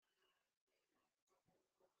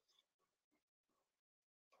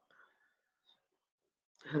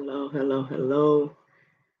Hello, hello, hello,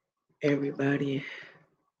 everybody.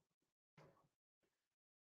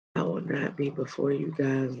 I will not be before you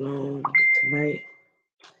guys long tonight.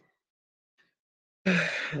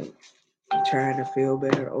 I'm trying to feel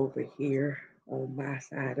better over here on my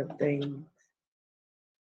side of things.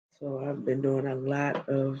 So I've been doing a lot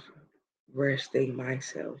of resting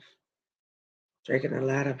myself, drinking a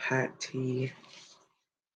lot of hot tea,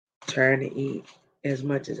 trying to eat as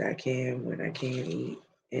much as I can when I can eat,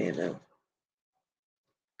 and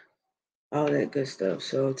all that good stuff.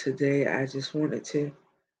 So today I just wanted to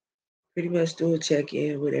pretty much do a check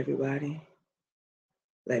in with everybody,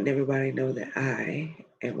 letting everybody know that I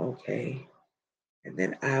am okay. And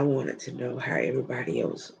then I wanted to know how everybody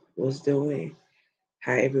else was doing,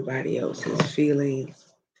 how everybody else is feeling,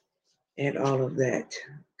 and all of that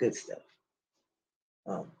good stuff.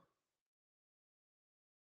 Um,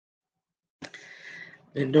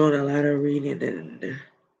 been doing a lot of reading and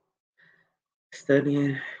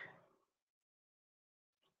studying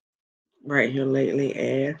right here lately,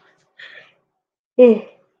 and oh,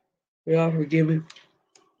 y'all forgive me.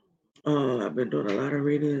 I've been doing a lot of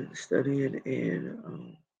reading, studying,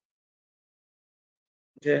 and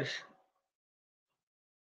just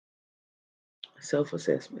self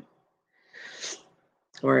assessment,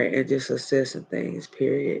 right? And just assessing things,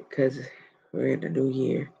 period, because we're in the new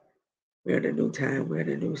year. We're in a new time. We're in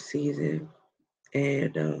a new season,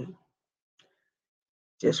 and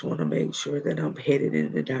just want to make sure that I'm headed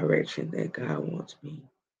in the direction that God wants me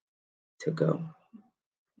to go.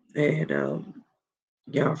 And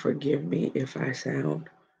y'all forgive me if I sound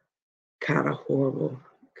kind of horrible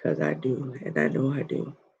because I do, and I know I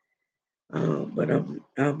do. But I'm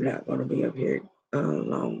not gonna be up here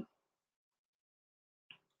long.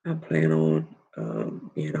 I plan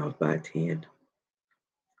on being off by 10.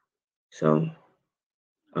 So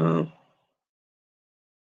um,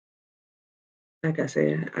 like I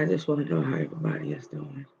said, I just want to know how everybody is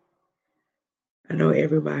doing. I know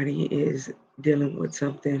everybody is dealing with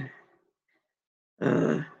something.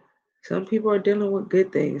 Uh, some people are dealing with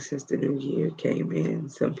good things since the new year came in.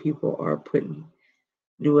 Some people are putting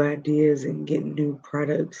new ideas and getting new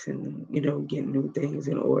products and getting new things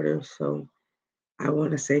in order. So I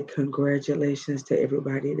want to say congratulations to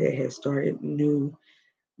everybody that has started new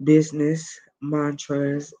business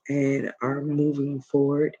mantras and are moving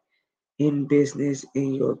forward in business,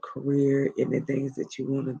 in your career, in the things that you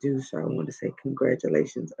want to do. So I want to say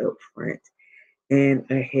congratulations up front and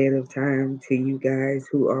ahead of time to you guys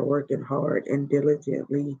who are working hard and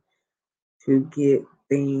diligently to get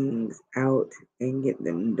things out and get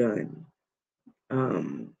them done.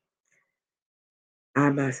 Um, I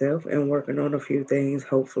myself am working on a few things.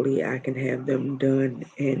 Hopefully, I can have them done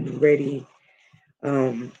and ready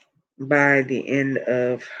um, by the end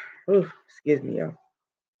of, excuse me, y'all,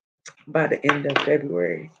 by the end of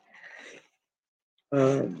February.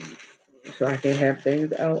 Um, so I can have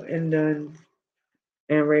things out and done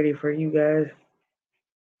and ready for you guys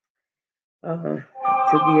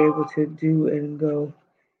to be able to do and go.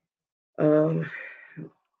 Um,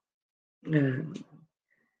 uh,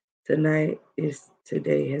 today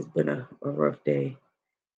has been a rough day,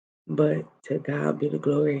 but to God be the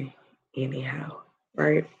glory anyhow,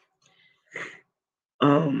 right?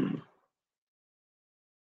 Um,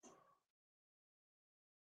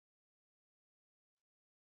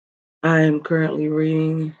 I am currently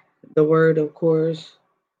reading the Word, of course,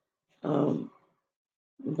 um,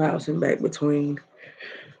 bouncing back between,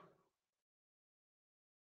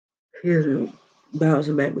 excuse me,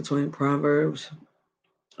 bouncing back between Proverbs,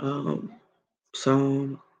 um,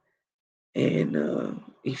 Psalm, and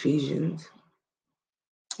Ephesians.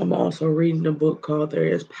 I'm also reading a book called There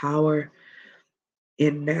Is Power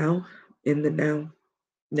in Now, in the Now,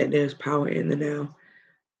 that there's power in the now.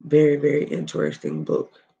 Very, very interesting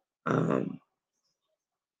book. Um,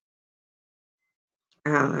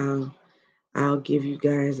 I'll, I'll, I'll give you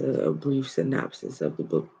guys a brief synopsis of the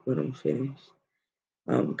book when I'm finished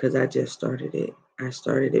because I just started it. I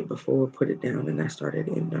started it before, put it down, and I started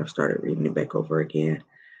it and I started reading it back over again.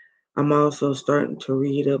 I'm also starting to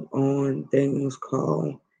read up on things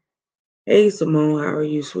called, hey Simone, how are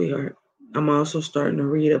you, sweetheart? I'm also starting to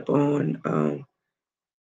read up on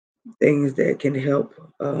things that can help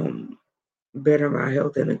better my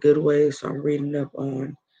health in a good way. So I'm reading up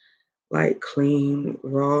on like clean,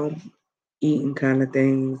 raw eating kind of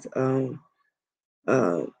things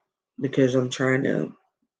uh, because I'm trying to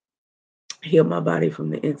heal my body from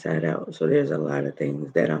the inside out. So there's a lot of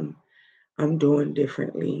things that I'm doing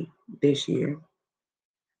differently this year.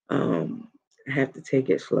 Um, I have to take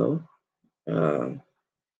it slow. Um,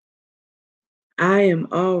 I am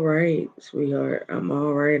all right, sweetheart. I'm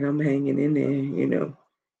all right. I'm hanging in there, you know.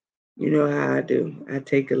 You know how I do. I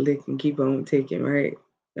take a lick and keep on ticking, right?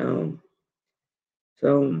 Um,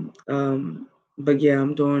 so, but yeah,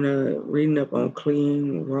 I'm doing a reading up on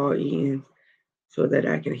clean, raw eating so that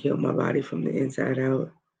I can heal my body from the inside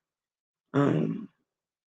out. Um,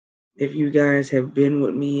 if you guys have been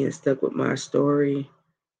with me and stuck with my story,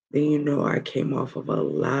 then you know I came off of a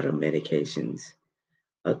lot of medications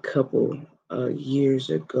a couple years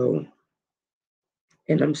ago,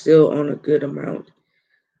 and I'm still on a good amount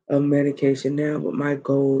of medication now. But my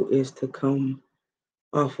goal is to come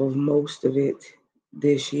off of most of it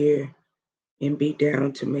this year and be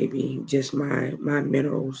down to maybe just my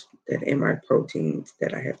minerals that and my proteins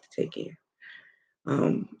that I have to take in,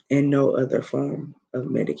 and no other form of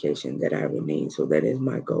medication that I would need. So that is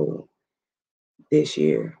my goal this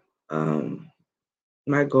year. Um,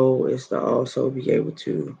 my goal is to also be able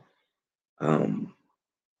to um,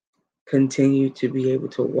 continue to be able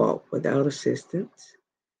to walk without assistance.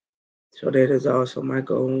 So that is also my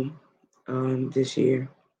goal this year.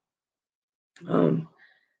 Um,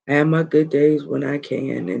 I have my good days when I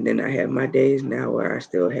can, and then I have my days now where I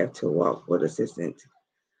still have to walk with assistance.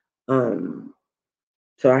 Um,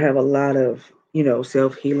 so I have a lot of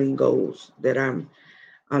self healing goals that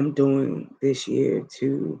I'm doing this year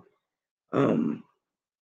to um,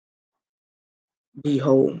 be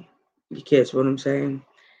whole. You catch what I'm saying?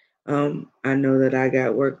 I know that I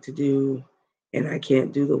got work to do, and I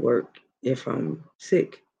can't do the work if I'm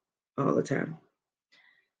sick all the time.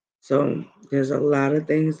 So there's a lot of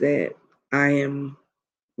things that I am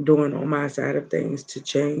doing on my side of things to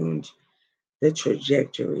change the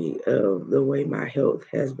trajectory of the way my health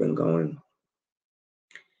has been going.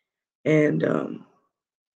 And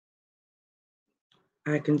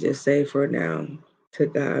I can just say for now, to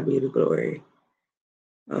God be the glory.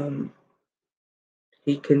 Um,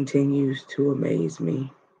 he continues to amaze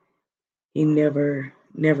me. He never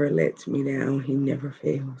lets me down. He never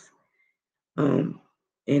fails. Um,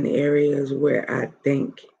 in areas where I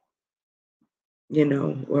think,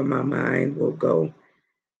 where my mind will go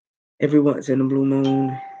every once in a blue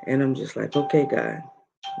moon, and I'm just like, okay, God,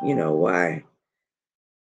 why?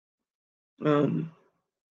 Um,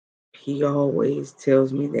 he always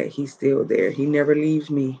tells me that he's still there. He never leaves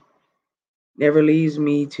me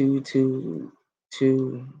to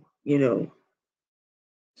you know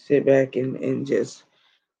sit back and just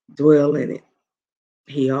dwell in it.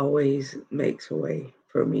 He always makes a way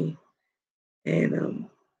for me, and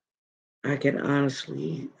I can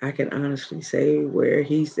honestly say where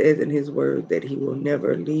he says in his word that he will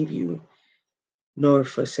never leave you nor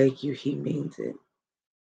forsake you. He means it.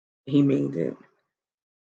 He means it.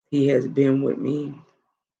 He has been with me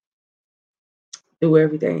through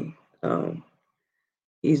everything. Um,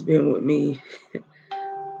 he's been with me.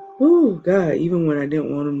 Oh God, even when I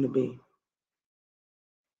didn't want him to be.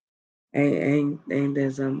 And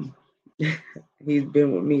as he's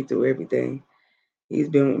been with me through everything. He's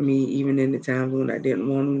been with me even in the times when I didn't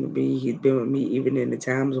want him to be. He's been with me even in the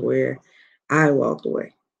times where I walked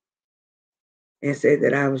away and said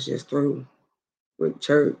that I was just through with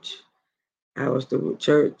church. I was through with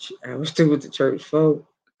church. I was through with the church folk.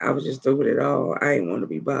 I was just through with it all. I didn't want to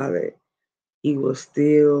be bothered. He was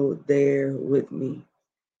still there with me,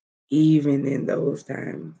 even in those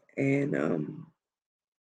times. And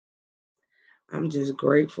I'm just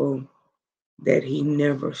grateful that he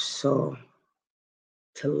never saw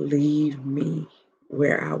to leave me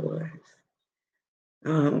where I was.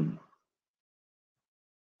 Um,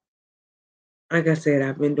 like I said,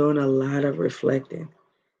 I've been doing a lot of reflecting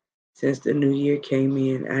since the new year came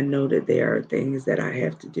in. I know that there are things that I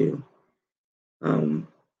have to do. Um,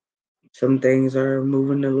 some things are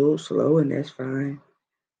moving a little slow, and that's fine,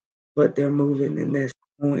 but they're moving, and that's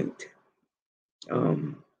the point.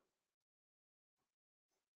 Um,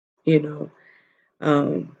 you know,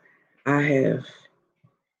 um, I have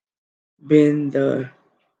been the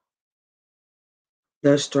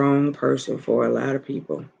strong person for a lot of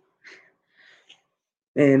people,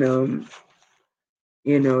 and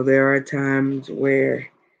there are times where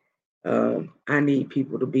I need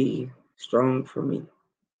people to be strong for me.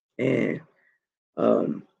 And,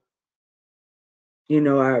 um,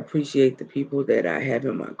 I appreciate the people that I have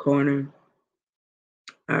in my corner.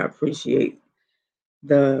 I appreciate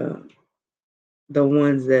the the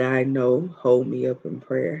ones that I know hold me up in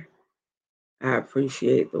prayer. I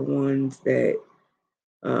appreciate the ones that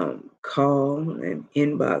call and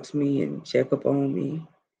inbox me and check up on me.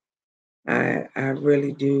 I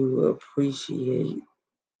really do appreciate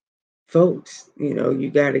folks.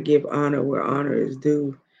 You got to give honor where honor is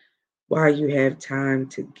due while you have time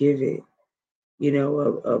to give it.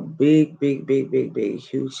 a big, big, big, big, big,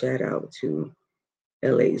 huge shout out to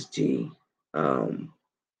LHG. Um,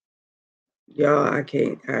 y'all, I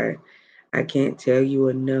can't tell you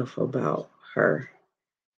enough about her.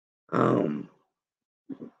 Um,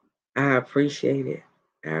 I appreciate it.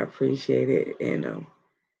 I appreciate it, and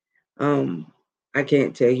um, I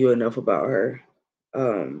can't tell you enough about her.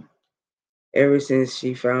 Um, Ever since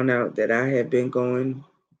she found out that I had been going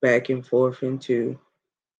back and forth into,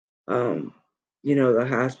 um, the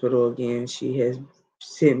hospital again, she has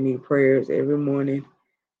sent me prayers every morning,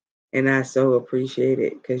 and I so appreciate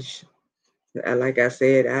it because, like I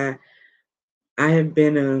said, I have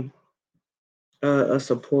been a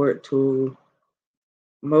support to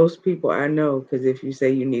most people I know. Because if you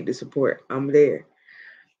say you need the support, I'm there.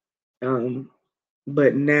 Um,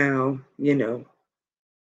 but now,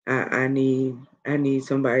 I need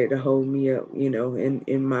somebody to hold me up,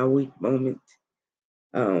 in my weak moments.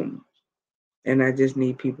 Um, and I just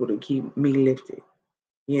need people to keep me lifted,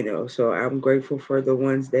 So I'm grateful for the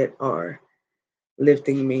ones that are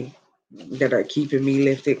lifting me, that are keeping me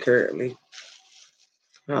lifted currently.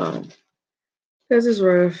 Because it's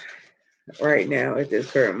rough right now at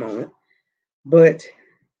this current moment, but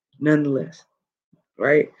nonetheless,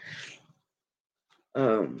 right?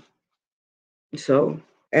 Um, so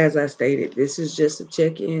as I stated, this is just a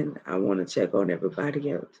check-in. I want to check on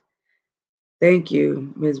everybody else. Thank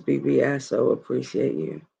you, Ms. BB. I so appreciate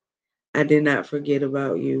you. I did not forget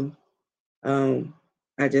about you. Um,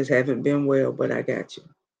 I just haven't been well, but I got you.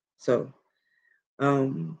 So,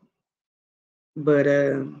 um, but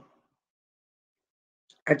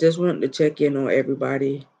I just wanted to check in on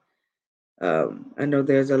everybody. I know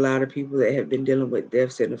there's a lot of people that have been dealing with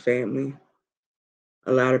deaths in the family.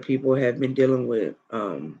 A lot of people have been dealing with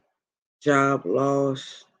job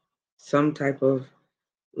loss, some type of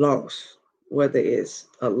loss, whether it's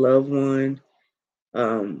a loved one,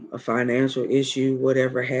 a financial issue,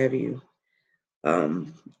 whatever have you.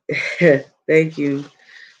 Um, thank you,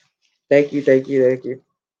 thank you, thank you, thank you.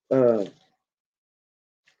 Uh,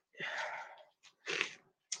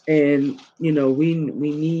 and we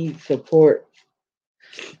need support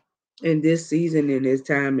in this season, in this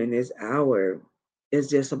time, in this hour. It's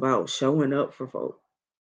just about showing up for folks.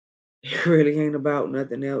 It really ain't about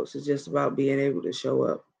nothing else. It's just about being able to show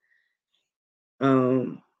up.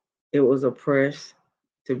 Um, it was a press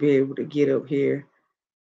to be able to get up here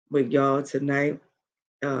with y'all tonight.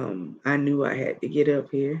 I knew I had to get up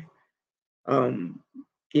here. Um,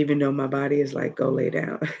 Even though my body is like, go lay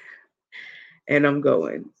down. And I'm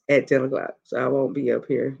going at 10 o'clock. So I won't be up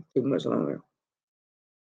here too much longer.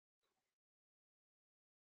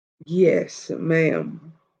 Yes,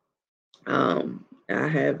 ma'am. I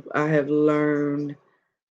have learned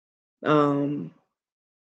um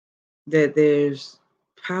that there's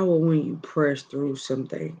power when you press through some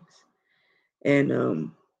things. And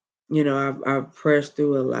I've pressed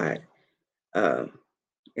through a lot um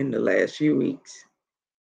in the last few weeks.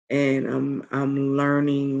 And I'm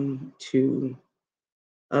learning to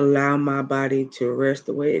allow my body to rest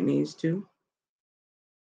the way it needs to.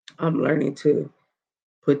 I'm learning to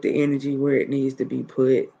put the energy where it needs to be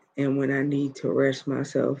put. And when I need to rest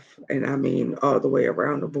myself, and I mean all the way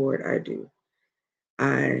around the board, I do.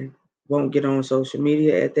 I won't get on social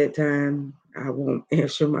media at that time. I won't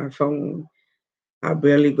answer my phone. I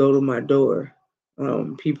barely go to my door.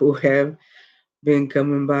 People have been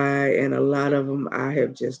coming by, and a lot of them I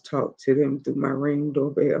have just talked to them through my Ring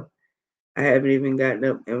doorbell. I haven't even gotten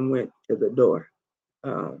up and went to the door.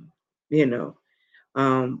 Um, you know,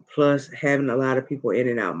 Plus having a lot of people in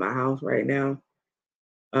and out my house right now,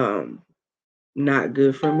 um, not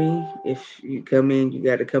good for me. If you come in, you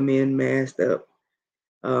got to come in masked up.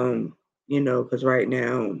 Because right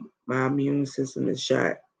now my immune system is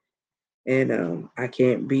shot, and I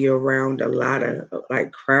can't be around a lot of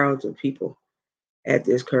like crowds of people at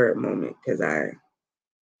this current moment because I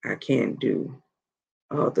can't do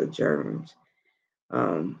all the germs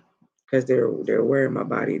because they're wearing my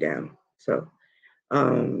body down. So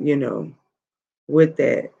um, you know, with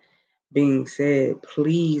that being said,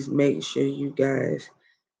 please make sure you guys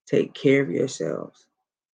take care of yourselves.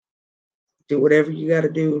 Do whatever you got to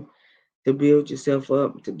do to build yourself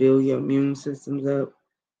up, to build your immune systems up,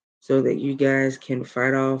 so that you guys can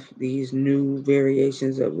fight off these new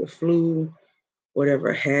variations of the flu,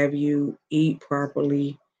 whatever have you. Eat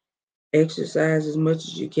properly, exercise as much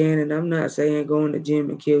as you can. And I'm not saying go in the gym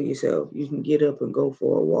and kill yourself. You can get up and go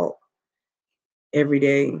for a walk every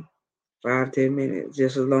day, 5, 10 minutes,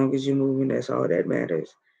 just as long as you're moving. That's all that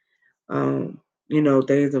matters.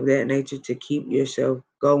 Things of that nature to keep yourself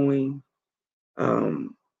going,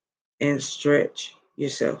 and stretch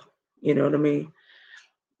yourself. You know what I mean?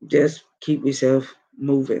 Just keep yourself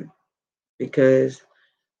moving because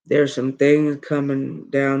there's some things coming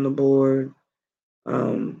down the board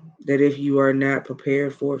that if you are not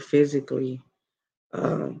prepared for physically,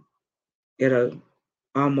 um, it'll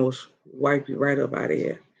almost wipe you right up out of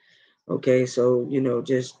here. Okay, so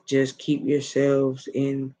just keep yourselves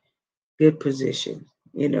in good position,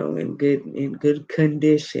 in good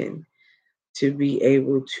condition to be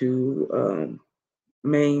able to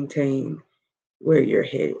maintain where you're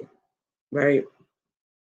headed, right?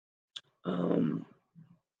 Um,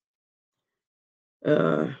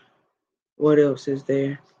 uh, what else is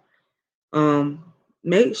there?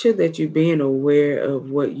 Make sure that you're being aware of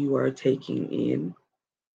what you are taking in,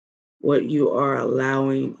 what you are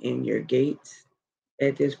allowing in your gates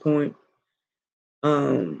at this point.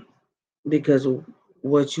 Um, because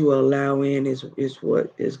what you allow in is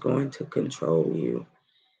what is going to control you.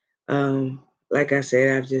 Like I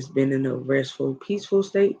said, I've just been in a restful, peaceful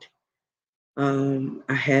state.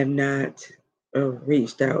 I have not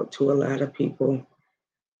reached out to a lot of people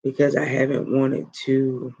because I haven't wanted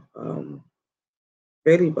to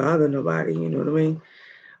really bother nobody. You know what I mean?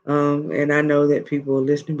 And I know that people will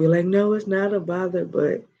listen and be like, "No, it's not a bother,"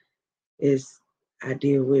 but it's I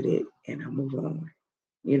deal with it and I move on.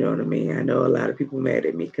 You know what I mean? I know a lot of people mad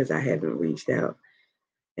at me because I haven't reached out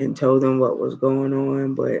and told them what was going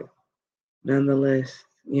on, but nonetheless,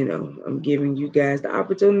 I'm giving you guys the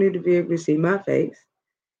opportunity to be able to see my face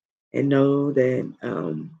and know that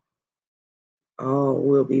all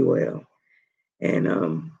will be well. And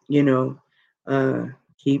uh,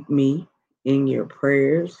 keep me in your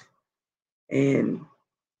prayers, and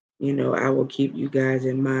I will keep you guys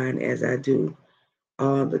in mind as I do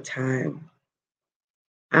all the time.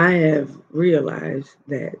 I have realized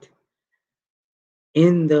that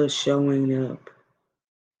in the showing up,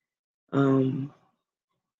 um,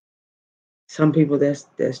 some people that's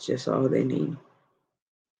just all they need.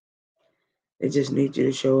 They just need you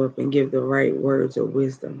to show up and give the right words of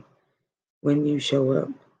wisdom when you show up.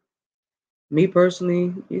 Me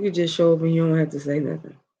personally, you can just show up and you don't have to say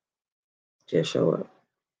nothing. Just show up.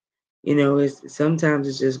 It's sometimes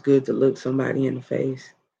it's just good to look somebody in the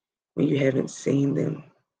face when you haven't seen them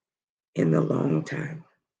in a long time.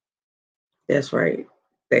 That's right.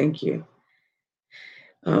 Thank you.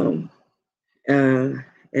 Um, uh,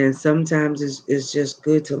 and sometimes it's just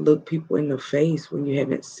good to look people in the face when you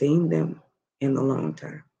haven't seen them in a long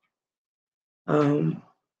time. Um,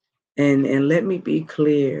 and let me be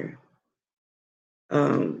clear.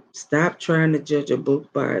 Stop trying to judge a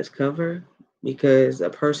book by its cover because a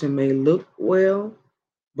person may look well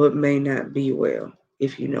but may not be well,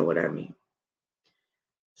 if you know what I mean.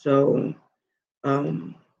 So,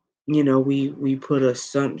 um, we put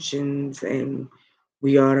assumptions and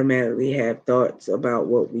we automatically have thoughts about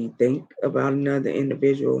what we think about another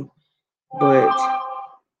individual, but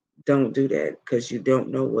don't do that because you don't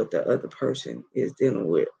know what the other person is dealing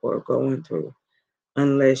with or going through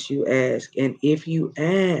unless you ask. And if you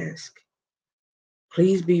ask,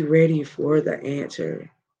 please be ready for the answer.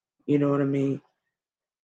 You know what I mean?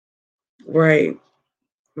 Right,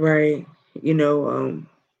 right. You know,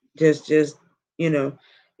 just you know,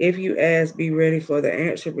 if you ask, be ready for the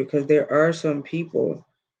answer because there are some people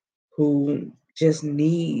who just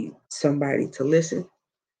need somebody to listen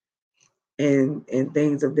and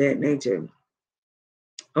things of that nature.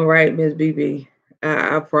 All right, Miss BB,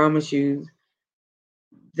 I promise you,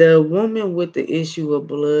 the woman with the issue of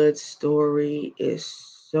blood story is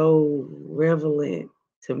so relevant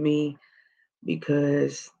to me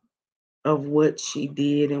because of what she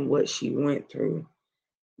did and what she went through.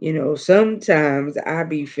 Sometimes I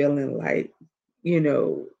be feeling you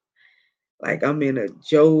know, like I'm in a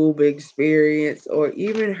Job experience or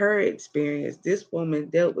even her experience. This woman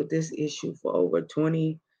dealt with this issue for over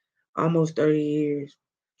 20, almost 30 years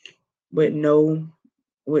with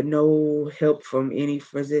no help from any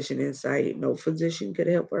physician in sight. No physician could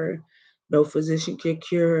help her. No physician could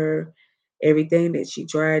cure her. Everything that she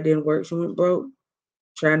tried didn't work. She went broke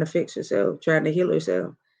trying to fix herself, trying to heal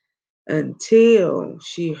herself until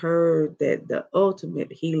she heard that the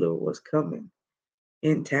ultimate healer was coming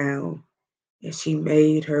in town and she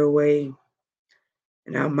made her way.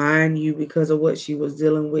 And now, mind you, because of what she was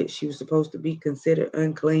dealing with, she was supposed to be considered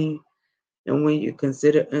unclean. And when you're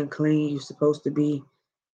considered unclean, you're supposed to be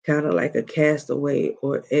kind of like a castaway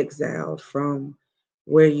or exiled from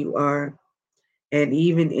where you are. And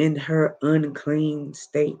even in her unclean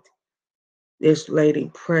state, this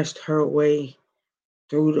lady pressed her way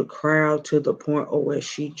through the crowd to the point of where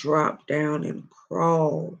she dropped down and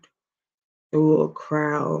crawled through a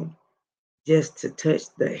crowd just to touch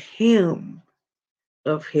the hem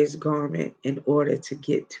of his garment in order to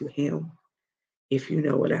get to him, if you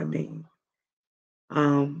know what I mean.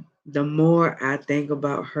 The more I think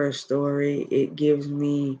about her story, it gives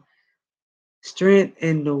me strength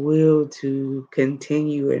and the will to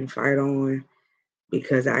continue and fight on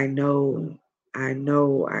because I know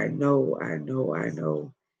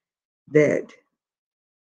that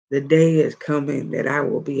the day is coming that I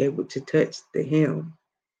will be able to touch the hem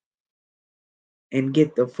and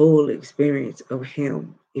get the full experience of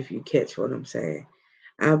him, if you catch what I'm saying.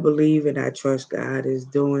 I believe and I trust God is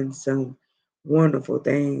doing some wonderful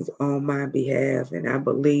things on my behalf, and I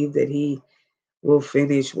believe that He will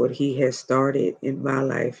finish what He has started in my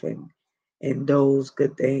life and those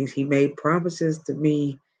good things. He made promises to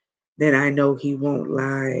me that I know He won't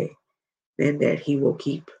lie and that He will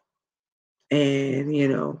keep. And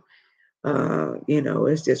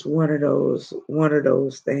it's just one of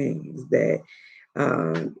those things that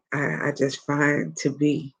I just find to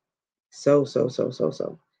be so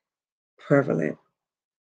prevalent.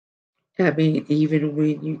 I mean, even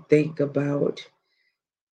when you think about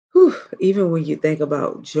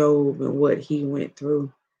Job and what he went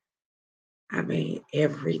through, I mean,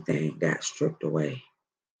 everything got stripped away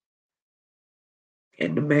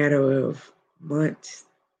in the matter of months.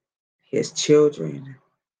 His children,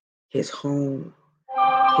 his home,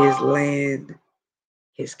 his land,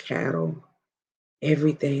 his cattle,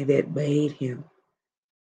 everything that made him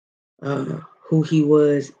who he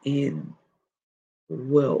was in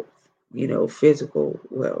wealth, physical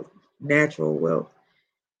wealth, natural wealth,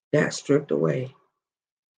 got stripped away.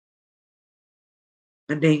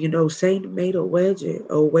 And then, Satan made a wager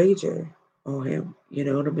on him. You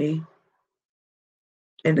know what I mean?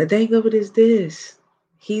 And the thing of it is this,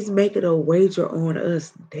 he's making a wager on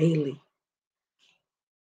us daily.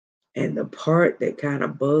 And the part that kind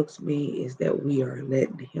of bugs me is that we are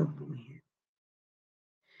letting him win.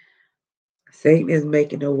 Satan is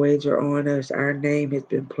making a wager on us. Our name has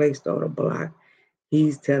been placed on a block.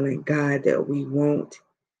 He's telling God that we won't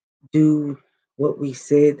do what we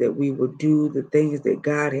said that we would do, the things that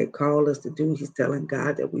God had called us to do. He's telling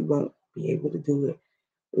God that we won't be able to do it.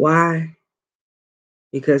 Why?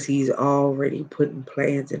 Because he's already putting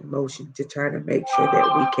plans in motion to try to make sure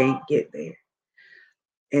that we can't get there.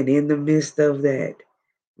 And in the midst of that,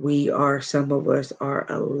 some of us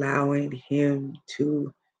are allowing him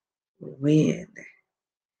to win.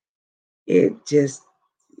 It just,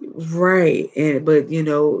 right. But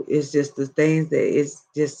it's just the things that it's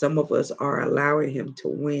just some of us are allowing him to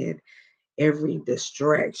win. Every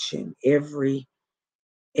distraction, everything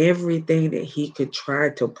that he could try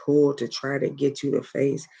to pull to try to get you to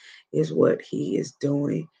face is what he is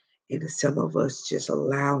doing. And some of us just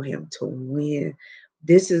allow him to win.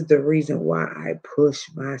 This is the reason why I push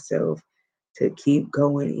myself to keep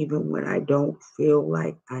going, even when I don't feel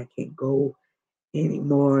like I can go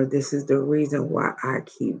anymore. This is the reason why I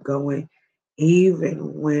keep going,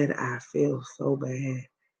 even when I feel so bad.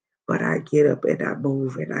 But I get up and I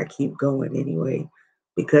move and I keep going anyway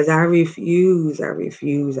because I refuse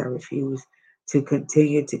to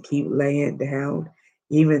continue to keep laying down,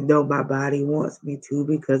 even though my body wants me to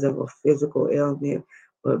because of a physical ailment.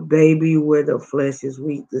 But baby, where the flesh is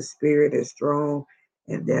weak, the spirit is strong,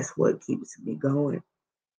 and that's what keeps me going.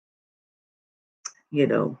 You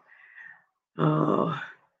know, uh,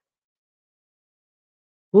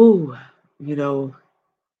 whoo, you know,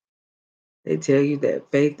 they tell you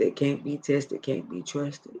that faith that can't be tested can't be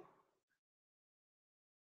trusted.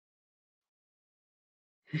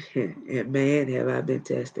 And man, have I been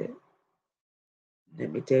tested.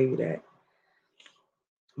 Let me tell you that.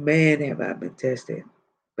 Man, have I been tested.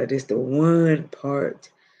 But it's the one part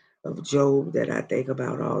of Job that I think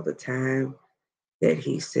about all the time that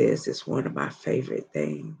he says is one of my favorite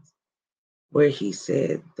things, where he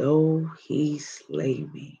said, though he slay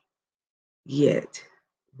me, yet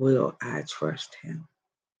will I trust him.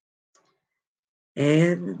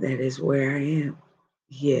 And that is where I am.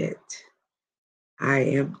 Yet I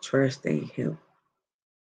am trusting him.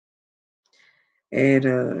 And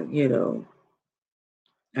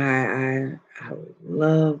I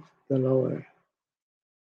love the Lord.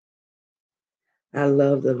 I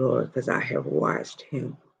love the Lord because I have watched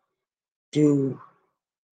him do,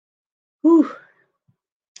 whew,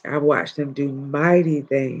 I watched him do mighty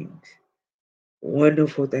things,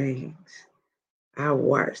 wonderful things. I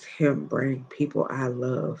watched him bring people I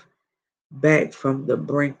love back from the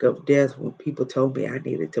brink of death when people told me I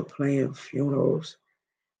needed to plan funerals.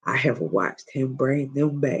 I have watched him bring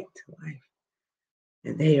them back to life.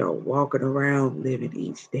 And they are walking around living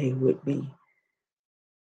each day with me.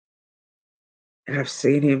 I've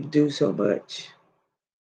seen him do so much.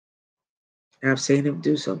 I've seen him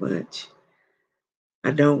do so much.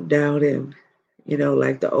 I don't doubt him,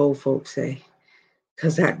 like the old folks say,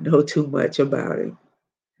 because I know too much about him.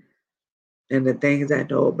 And the things I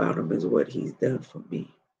know about him is what he's done for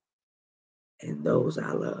me and those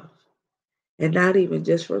I love. And not even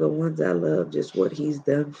just for the ones I love, just what he's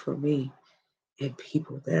done for me and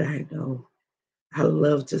people that I know. I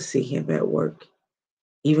love to see him at work,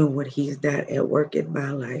 even when he's not at work in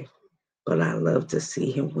my life. But I love to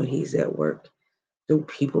see him when he's at work through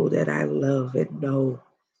people that I love and know,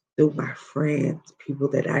 through my friends, people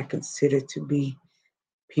that I consider to be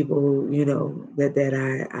people,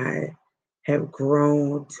 that I have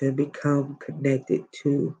grown to become connected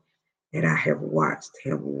to, and I have watched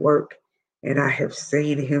him work, and I have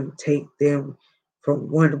seen him take them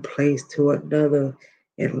from one place to another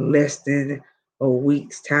in less than a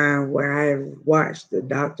week's time, where I have watched the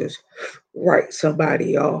doctors write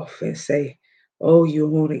somebody off and say, "Oh,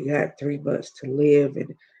 you only got 3 months to live,"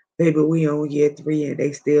 and baby, we on year three and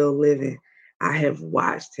they still living. I have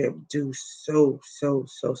watched him do so, so,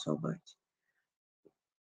 so, so much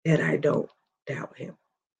that I don't doubt him.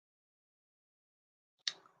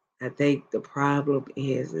 I think the problem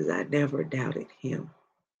is I never doubted him.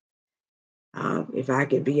 If I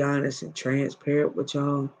could be honest and transparent with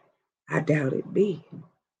y'all, I doubted me,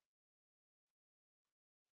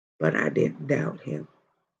 but I didn't doubt him.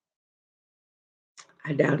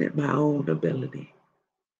 I doubted my own ability,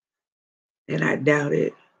 and I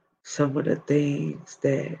doubted some of the things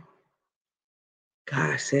that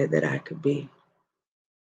God said that I could be.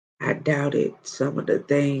 I doubted some of the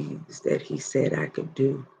things that He said I could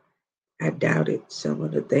do. I doubted some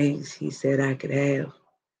of the things He said I could have.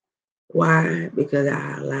 Why? Because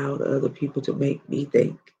I allowed other people to make me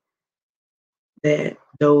think that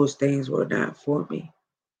those things were not for me.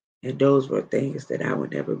 And those were things that I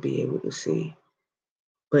would never be able to see.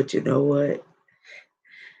 But you know what?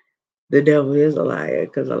 The devil is a liar,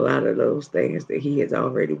 because a lot of those things that he has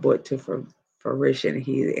already brought to fruition,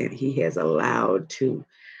 he has allowed to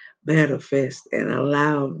manifest and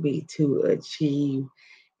allowed me to achieve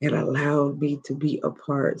and allowed me to be a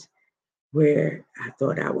part where I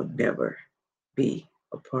thought I would never be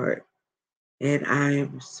a part. And I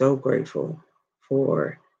am so grateful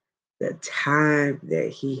for the time that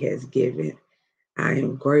he has given. I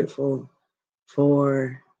am grateful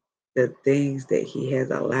for the things that he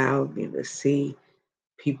has allowed me to see.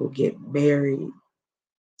 People get married,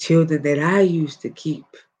 children that I used to keep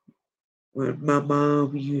when my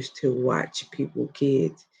mom used to watch people,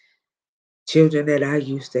 kids, children that I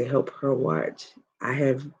used to help her watch. I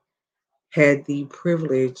have had the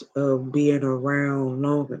privilege of being around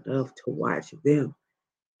long enough to watch them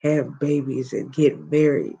have babies and get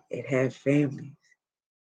married and have families.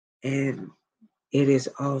 And it is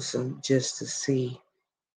awesome just to see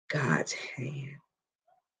God's hand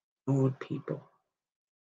on people.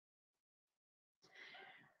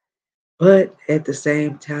 But at the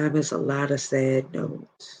same time, it's a lot of sad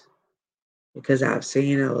notes, because I've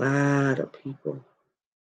seen a lot of people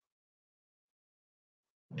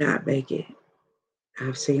not make it.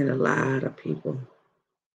 I've seen a lot of people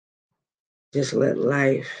just let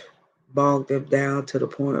life bog them down to the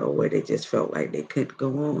point where they just felt like they couldn't go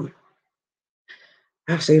on.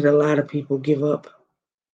 I've seen a lot of people give up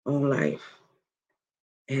on life,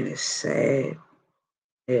 and it's sad.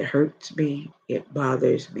 It hurts me. It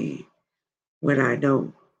bothers me when I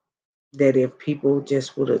know that if people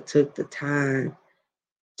just would have took the time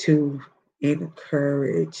to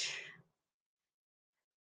encourage.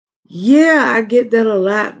 Yeah, I get that a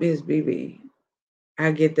lot, Miss BB.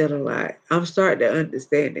 I get that a lot. I'm starting to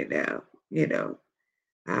understand it now.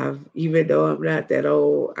 Even though I'm not that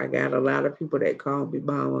old, I got a lot of people that call me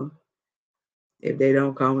mama. If they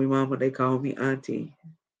don't call me mama, they call me auntie,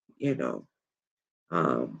 you know.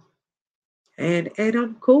 Um, and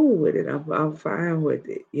I'm cool with it. I'm fine with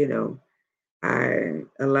it.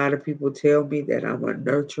 A lot of people tell me that I'm a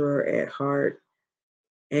nurturer at heart,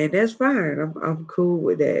 and that's fine. I'm cool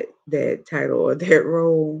with that title or that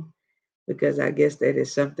role, because I guess that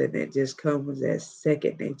is something that just comes as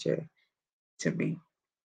second nature to me.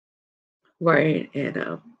 Right.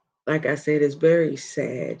 And like I said, it's very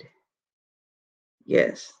sad.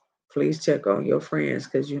 Yes. Please check on your friends,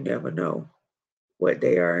 because you never know what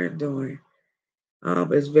they are enduring.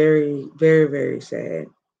 It's very, very, very sad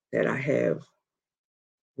that I have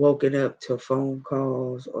woken up to phone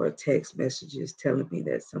calls or text messages telling me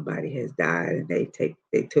that somebody has died and they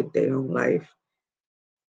took their own life.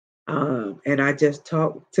 And I just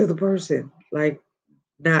talked to the person like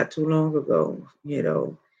not too long ago.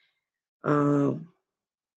 Um,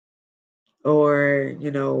 Or,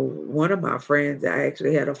 one of my friends, I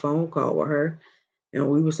actually had a phone call with her and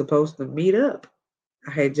we were supposed to meet up.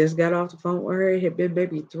 I had just got off the phone with her. It had been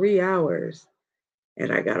maybe 3 hours.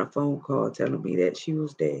 And I got a phone call telling me that she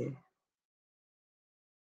was dead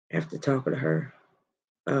after talking to her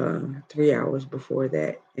 3 hours before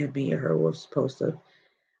that. And me and her were supposed to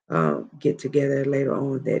get together later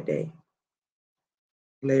on that day.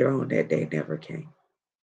 Later on that day never came.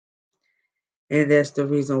 And that's the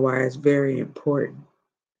reason why it's very important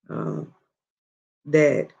um,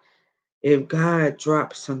 that if God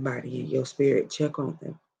drops somebody in your spirit, check on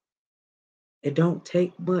them. It don't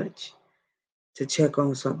take much to check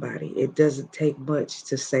on somebody. It doesn't take much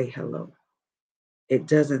to say hello. It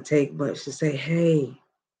doesn't take much to say, hey,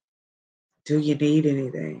 do you need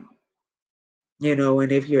anything?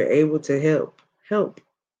 And if you're able to help, help.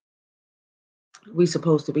 We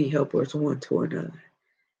supposed to be helpers one to another.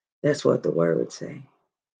 That's what the word say.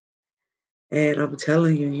 And I'm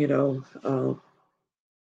telling you,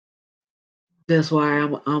 that's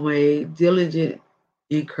why I'm a diligent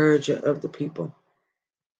encourager of the people.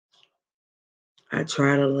 I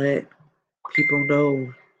try to let people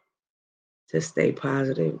know to stay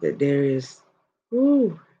positive, that there is,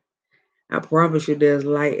 woo, I promise you there's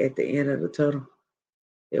light at the end of the tunnel.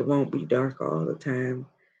 It won't be dark all the time,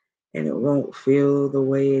 and it won't feel the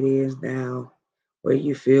way it is now, where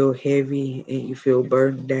you feel heavy and you feel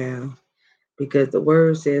burdened down. Because the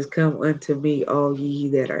word says, come unto me, all ye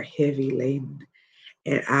that are heavy laden,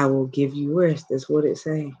 and I will give you rest. That's what it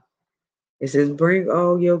says. It says, bring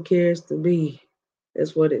all your cares to me.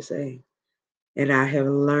 That's what it says. And I have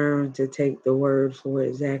learned to take the word for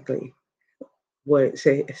exactly what it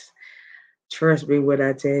says. Trust me when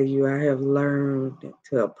I tell you, I have learned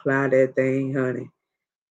to apply that thing, honey,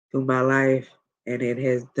 to my life, and it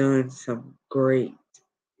has done some great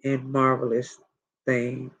and marvelous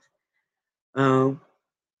things. Um,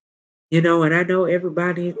 and I know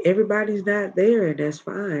everybody's not there, and that's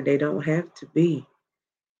fine. They don't have to be.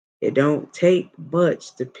 It don't take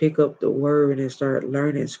much to pick up the word and start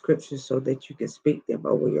learning scriptures so that you can speak them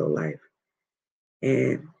over your life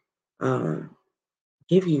and uh,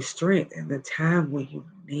 give you strength in the time when you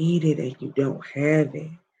need it and you don't have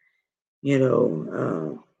it. You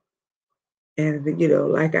know,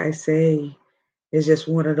 and like I say, it's just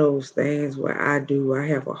one of those things where I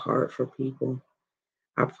have a heart for people.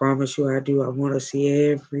 I promise you I do. I want to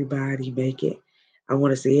see everybody make it. I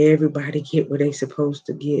want to see everybody get what they supposed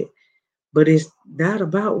to get. But it's not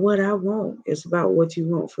about what I want. It's about what you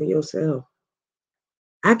want for yourself.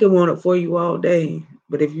 I can want it for you all day,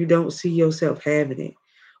 but if you don't see yourself having it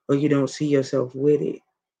or you don't see yourself with it,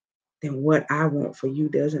 then what I want for you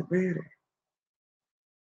doesn't matter,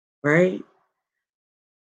 right?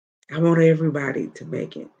 I want everybody to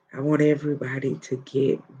make it. I want everybody to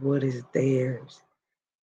get what is theirs.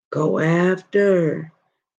 Go after,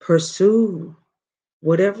 pursue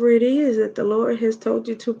whatever it is that the Lord has told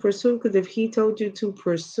you to pursue. Because if He told you to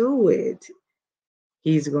pursue it,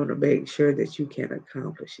 He's going to make sure that you can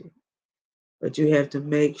accomplish it. But you have to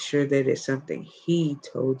make sure that it's something He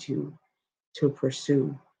told you to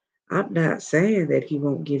pursue. I'm not saying that He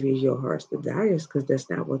won't give you your heart's desires, because that's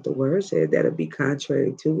not what the word said. That'll be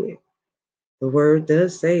contrary to it. The word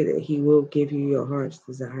does say that He will give you your heart's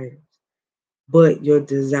desires, but your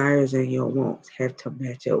desires and your wants have to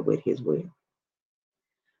match up with His will,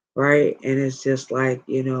 right? And it's just like,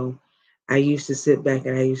 I used to sit back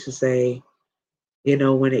and I used to say,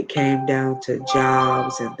 when it came down to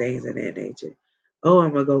jobs and things of that nature, oh,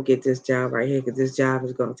 I'm going to go get this job right here because this job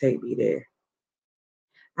is going to take me there.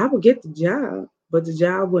 I would get the job, but the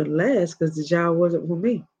job wouldn't last because the job wasn't for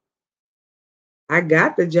me. I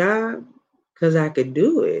got the job because I could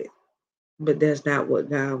do it, but that's not what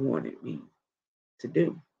God wanted me to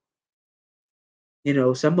do.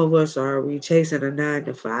 Some of us are we chasing a 9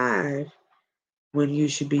 to 5 when you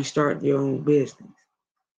should be starting your own business.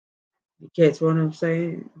 You catch what I'm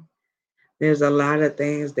saying? There's a lot of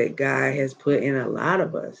things that God has put in a lot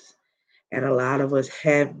of us, and a lot of us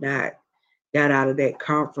have not got out of that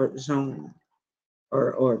comfort zone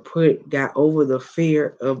or got over the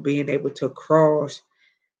fear of being able to cross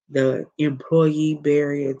the employee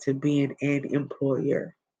barrier to being an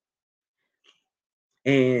employer.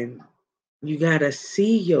 And you got to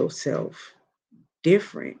see yourself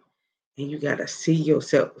different, and you got to see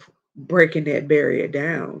yourself breaking that barrier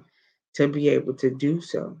down to be able to do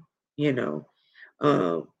so. You know,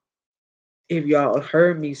 um, if y'all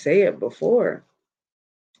heard me say it before,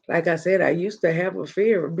 like I said, I used to have a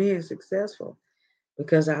fear of being successful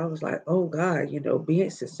because I was like, oh God, being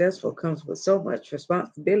successful comes with so much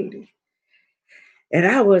responsibility. And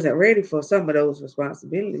I wasn't ready for some of those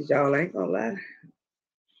responsibilities, y'all. I ain't gonna lie.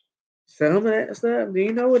 Some of that stuff, do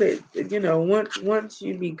you know what once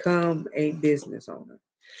you become a business owner,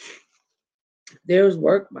 there's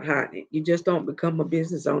work behind it. You just don't become a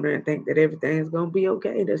business owner and think that everything's gonna be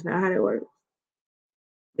okay. That's not how that works.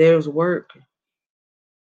 There's work.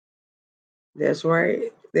 That's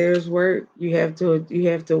right. There's work. You have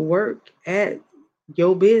to work at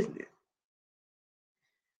your business.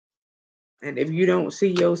 And if you don't see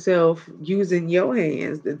yourself using your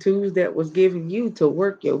hands, the tools that was given you to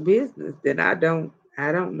work your business, then I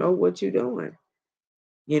don't know what you're doing.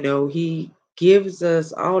 He gives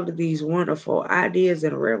us all of these wonderful ideas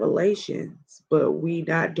and revelations, but we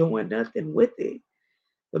not doing nothing with it.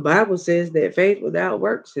 The Bible says that faith without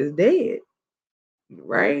works is dead,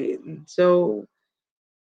 right? And so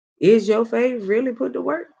is your faith really put to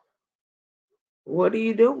work? What are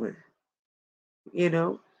you doing? You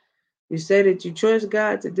know, you say that you trust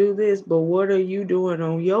God to do this, but what are you doing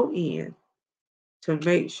on your end to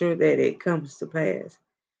make sure that it comes to pass?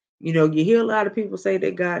 You hear a lot of people say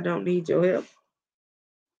that God don't need your help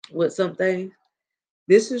with some things.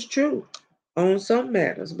 This is true on some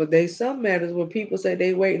matters, but there's some matters where people say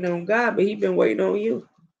they waiting on God, but He been waiting on you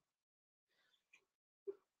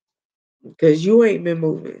because you ain't been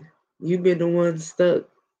moving. You've been the one stuck,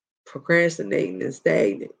 procrastinating and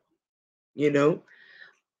stagnant. You know,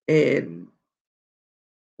 and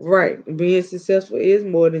right, being successful is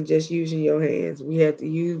more than just using your hands. We have to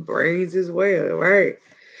use brains as well, right?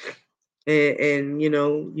 And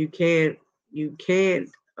you can't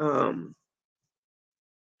um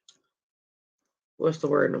what's the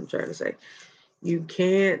word I'm trying to say? You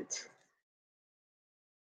can't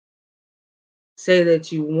say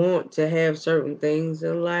that you want to have certain things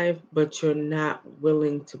in life, but you're not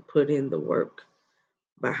willing to put in the work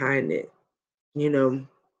behind it. You know,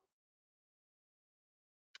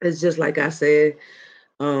 it's just like I said,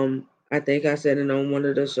 I think I said it on one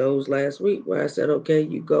of the shows last week where I said, okay,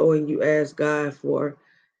 you go and you ask God for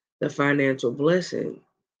the financial blessing.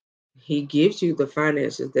 He gives you the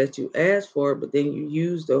finances that you asked for, but then you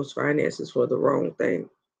use those finances for the wrong thing.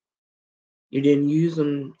 You didn't use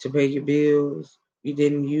them to pay your bills. You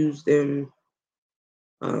didn't use them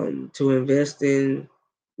to invest in,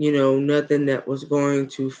 nothing that was going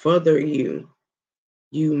to further you.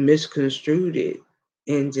 You misconstrued it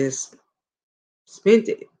and just spent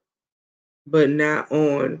it, but not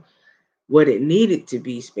on what it needed to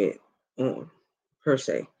be spent on, per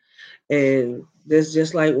se. And that's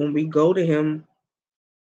just like when we go to Him.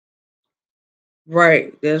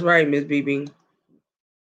 Right, that's right, Miss BB.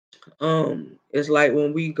 It's like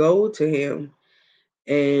when we go to Him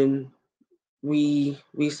and we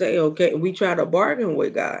say, okay, we try to bargain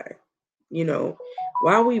with God. You know,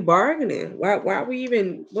 why are we bargaining? Why we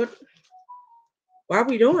even what why are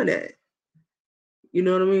we doing that? You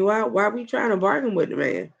know what I mean? Why are we trying to bargain with the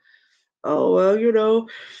man? Oh well,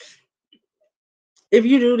 if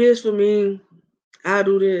you do this for me, I'll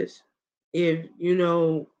do this. If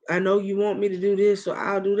I know you want me to do this, so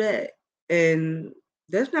I'll do that. And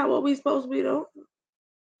that's not what we're supposed to be doing.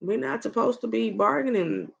 We're not supposed to be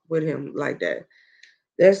bargaining with him like that.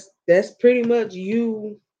 That's pretty much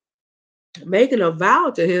you making a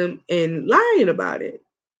vow to him and lying about it.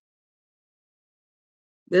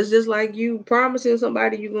 That's just like you promising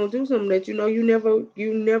somebody you're gonna do something that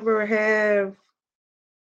you never have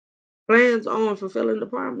plans on fulfilling the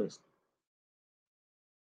promise.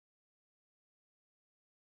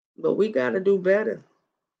 But we gotta do better.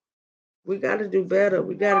 We gotta do better.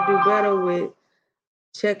 We gotta do better with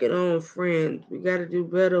checking on friends. We gotta do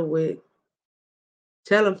better with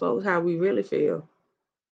telling folks how we really feel.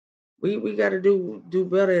 We gotta do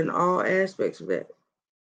better in all aspects of that.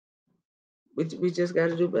 We just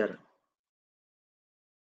gotta do better.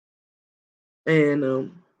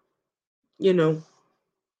 And you know,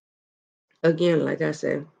 again, like I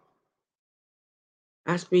said,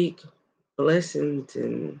 I speak blessings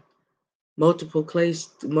and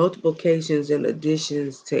multiplications and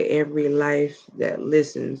additions to every life that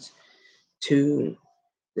listens to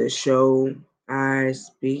the show. I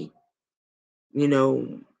speak, you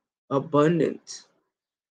know, abundance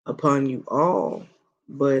upon you all.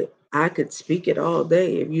 But I could speak it all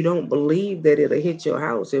day. If you don't believe that it'll hit your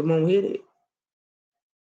house, it won't hit it.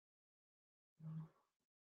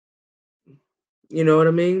 You know what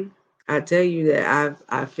I mean? I tell you that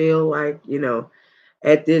I feel like,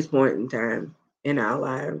 at this point in time in our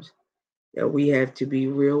lives, that we have to be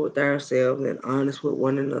real with ourselves and honest with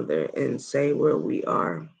one another and say where we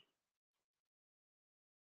are,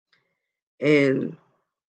 and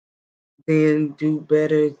then do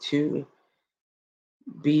better to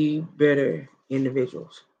be better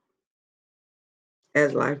individuals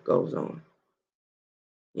as life goes on.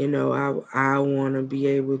 I want to be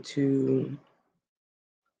able to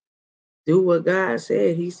do what God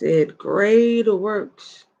said. He said, greater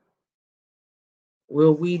works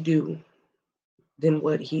will we do than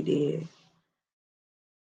what he did.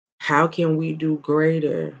 How can we do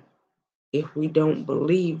greater if we don't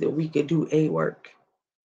believe that we could do a work?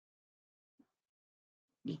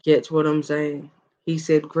 You get what I'm saying? He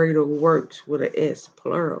said greater works with an S,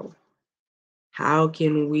 plural. How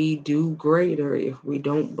can we do greater if we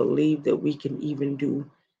don't believe that we can even do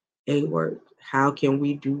a work? How can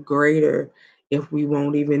we do greater if we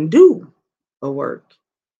won't even do a work?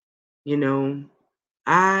 You know,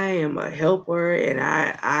 I am a helper, and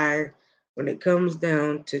I when it comes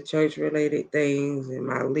down to church related things and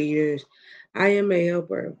my leaders, I am a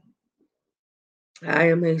helper. I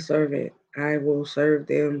am a servant. I will serve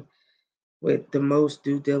them with the most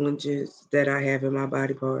due diligence that I have in my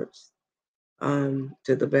body parts,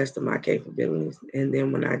 to the best of my capabilities. And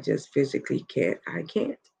then when I just physically can't, I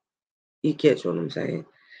can't. You catch what I'm saying?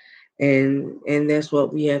 And that's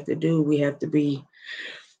what we have to do. We have to be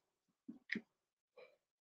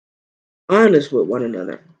honest with one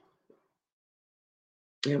another.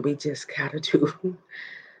 And we just gotta do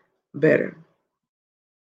better.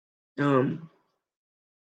 Um,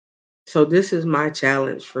 so this is my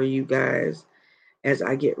challenge for you guys as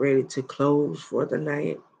I get ready to close for the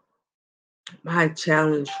night. My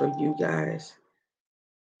challenge for you guys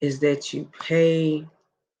is that you pay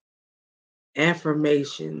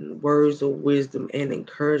affirmation, words of wisdom, and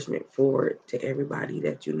encouragement forward to everybody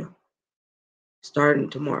that you know, starting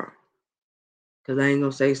tomorrow. Because I ain't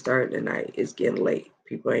gonna say starting tonight. It's getting late.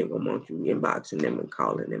 People ain't gonna want you inboxing them and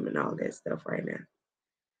calling them and all that stuff right now.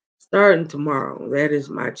 Starting tomorrow, that is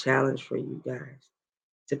my challenge for you guys.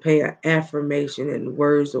 To pay an affirmation and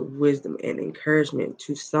words of wisdom and encouragement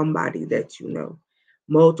to somebody that you know,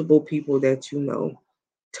 multiple people that you know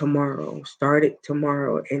tomorrow. Start it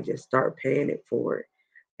tomorrow and just start paying it forward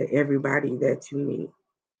to everybody that you meet.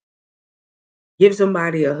 Give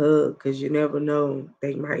somebody a hug because you never know,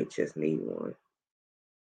 they might just need one.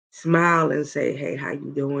 Smile and say, hey, how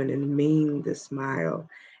you doing? And mean the smile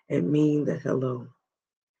and mean the hello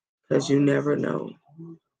because you never know,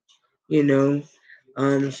 you know.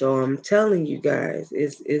 So I'm telling you guys,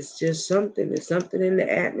 it's just something. It's something in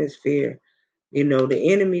the atmosphere. The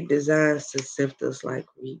enemy designs to sift us like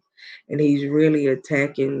wheat, and he's really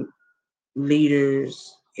attacking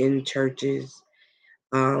leaders in churches,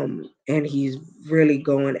 and he's really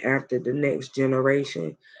going after the next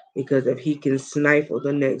generation because if he can snipe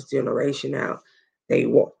the next generation out, they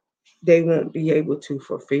won't be able to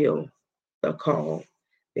fulfill the call.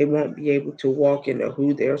 They won't be able to walk into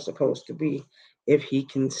who they're supposed to be if he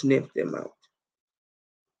can sniff them out.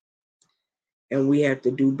 And we have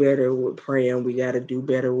to do better with praying. We got to do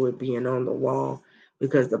better with being on the wall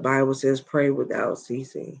because the Bible says pray without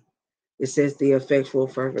ceasing. It says the effectual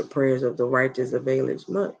fervent prayers of the righteous availeth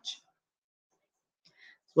much.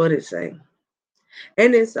 That's what it says.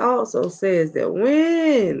 And it also says that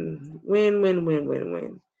when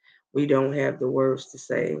we don't have the words to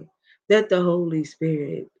say, that the Holy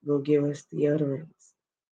Spirit will give us the utterance.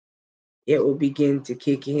 It will begin to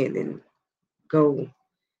kick in and go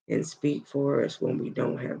and speak for us when we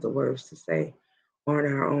don't have the words to say on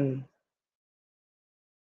our own.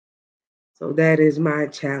 So that is my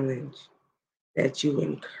challenge, that you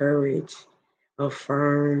encourage,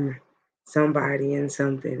 affirm somebody in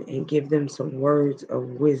something and give them some words of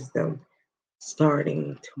wisdom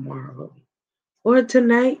starting tomorrow or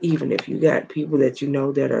tonight. Even if you got people that you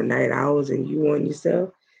know that are night owls and you want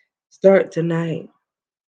yourself, start tonight.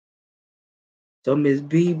 So Miss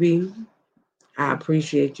BB, I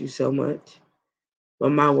appreciate you so much. But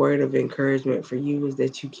my word of encouragement for you is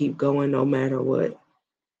that you keep going no matter what.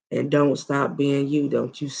 And don't stop being you.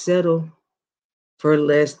 Don't you settle for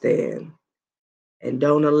less than. And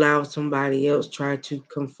don't allow somebody else try to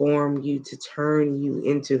conform you to turn you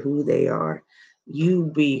into who they are. You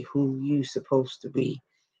be who you supposed to be.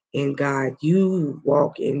 In God, you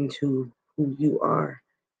walk into who you are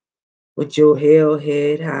with your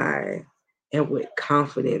head high and with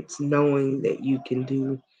confidence, knowing that you can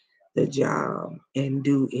do the job and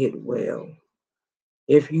do it well.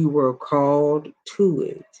 If you were called to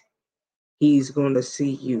it, he's going to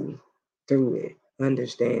see you through it,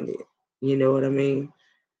 understand it. You know what I mean?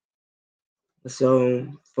 So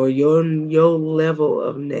for your level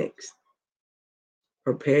of next,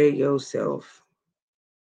 prepare yourself,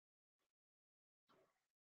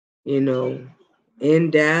 you know,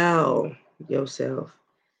 endow yourself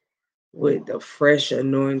with the fresh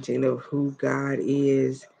anointing of who God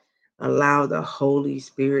is, Allow the Holy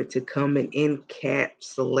Spirit to come and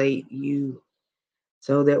encapsulate you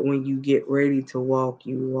so that when you get ready to walk,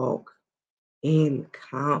 you walk in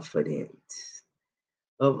confidence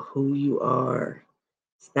of who you are.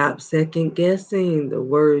 Stop second guessing the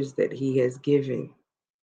words that He has given,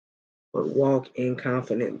 but walk in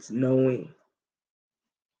confidence, knowing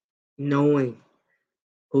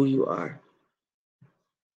who you are.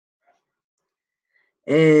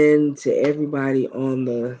 And to everybody on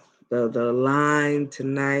the line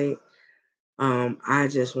tonight, I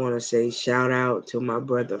just want to say shout out to my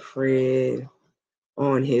brother Fred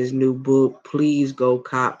on his new book. Please go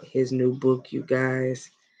cop his new book, you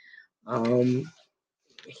guys.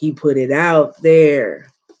 He put it out there.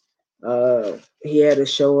 He had a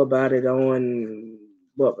show about it on,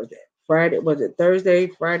 what was it? Friday? Was it Thursday?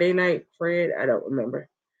 Friday night, Fred? I don't remember.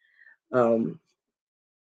 Because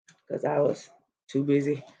I was too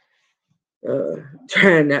busy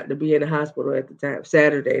trying not to be in the hospital at the time.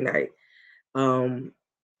 Saturday night. Um,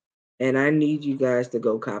 and I need you guys to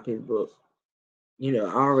go copy his book. You know,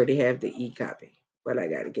 I already have the e-copy, but I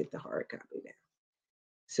got to get the hard copy now.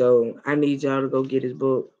 So I need y'all to go get his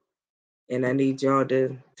book, and I need y'all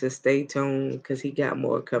to stay tuned because he got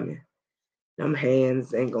more coming. Them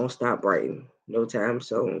hands ain't gonna stop writing no time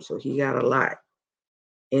soon. So he got a lot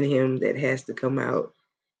in him that has to come out,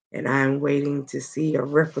 and I'm waiting to see a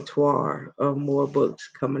repertoire of more books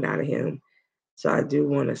coming out of him. So I do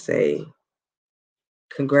want to say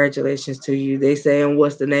congratulations to you. They saying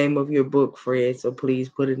what's the name of your book, Fred? So please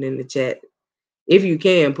put it in the chat. If you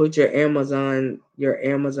can, put your Amazon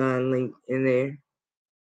link in there.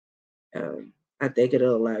 I think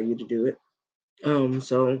it'll allow you to do it.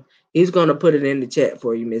 So he's gonna put it in the chat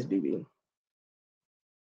for you, Miss BB.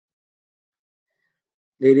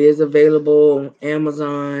 It is available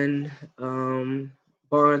Amazon,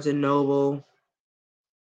 Barnes and Noble.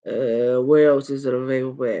 Where else is it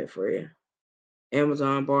available at for you?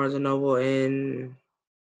 Amazon, Barnes and Noble, and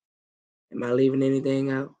am I leaving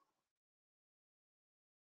anything out?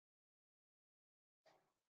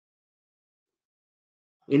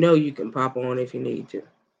 You know you can pop on if you need to.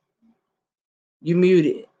 You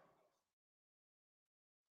muted.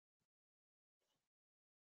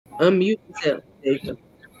 Unmute yourself. There you go.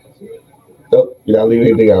 Nope, you're not leaving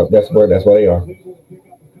anything out. That's where they are.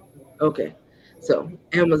 Okay. So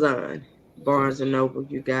Amazon, Barnes and Noble,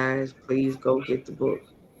 you guys, please go get the book.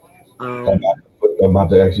 Um, I'm about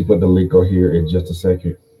to actually put the link on here in just a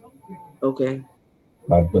second. okay.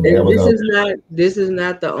 About to put the And Amazon. this is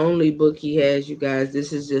not the only book he has, you guys.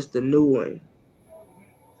 This is just the new one.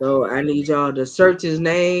 So I need y'all to search his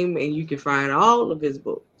name and you can find all of his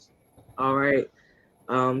books. All right.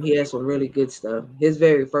 He has some really good stuff. His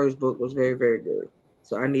very first book was very, very good.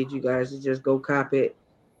 So I need you guys to just go copy it.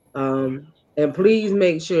 And please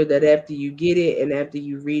make sure that after you get it and after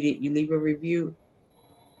you read it, you leave a review.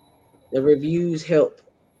 The reviews help.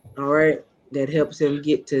 All right. That helps him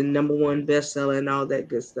get to number one bestseller and all that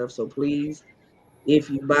good stuff. So please, if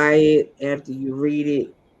you buy it after you read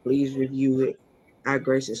it, please review it. I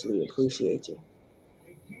graciously appreciate you.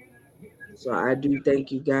 So I do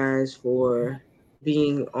thank you guys for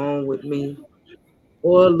being on with me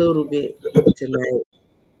for a little bit tonight.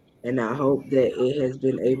 And I hope that it has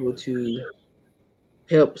been able to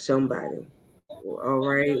help somebody. All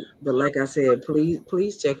right. But like I said,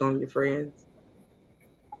 please check on your friends.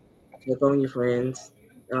 Check on your friends.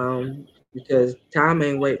 Because time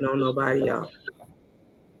ain't waiting on nobody, y'all.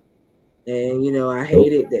 And you know, I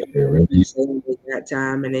hate Nope. it that It people be really. saying they got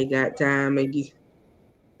time and they got time and you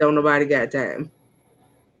don't nobody got time.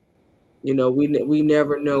 You know, we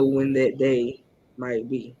never know when that day might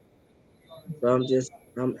be. So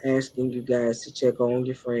I'm asking you guys to check on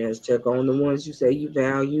your friends, check on the ones you say you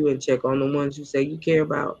value, and check on the ones you say you care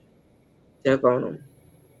about. Check on them.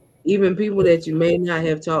 Even people that you may not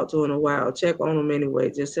have talked to in a while, check on them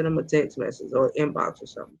anyway. Just send them a text message or inbox or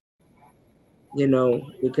something. You know,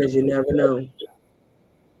 because you never know.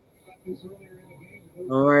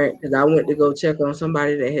 All right, because I went to go check on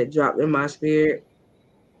somebody that had dropped in my spirit.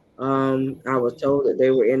 I was told that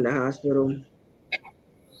they were in the hospital.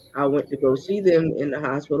 I went to go see them in the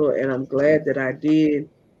hospital, and I'm glad that I did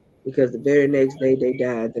because the very next day they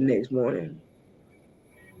died the next morning.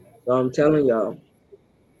 So I'm telling y'all,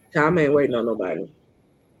 time ain't waiting on nobody.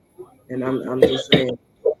 And I'm just saying,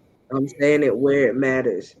 I'm saying it where it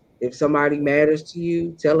matters. If somebody matters to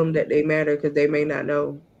you, tell them that they matter because they may not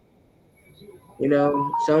know. You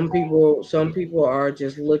know, some people are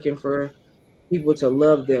just looking for people to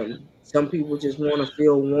love them. Some people just want to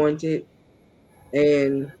feel wanted,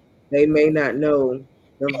 and they may not know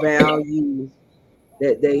the value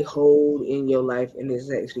that they hold in your life, and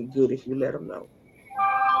it's actually good if you let them know.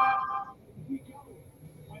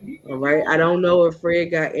 All right. I don't know if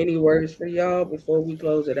Fred got any words for y'all before we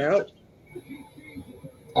close it out.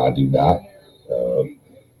 I do not. Uh,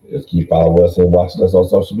 just keep following us and watching us on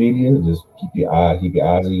social media. Just keep your eyes and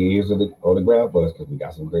your ears on the ground for us because we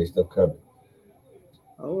got some great stuff coming.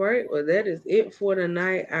 All right. Well, that is it for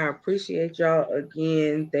tonight. I appreciate y'all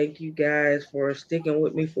again. Thank you guys for sticking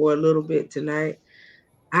with me for a little bit tonight.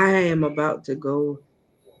 I am about to go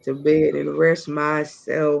to bed and rest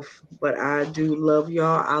myself, but I do love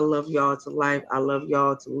y'all. I love y'all to life. I love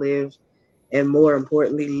y'all to live. And more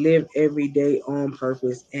importantly, live every day on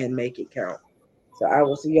purpose and make it count. So I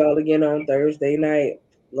will see y'all again on Thursday night.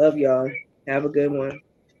 Love y'all. Have a good one.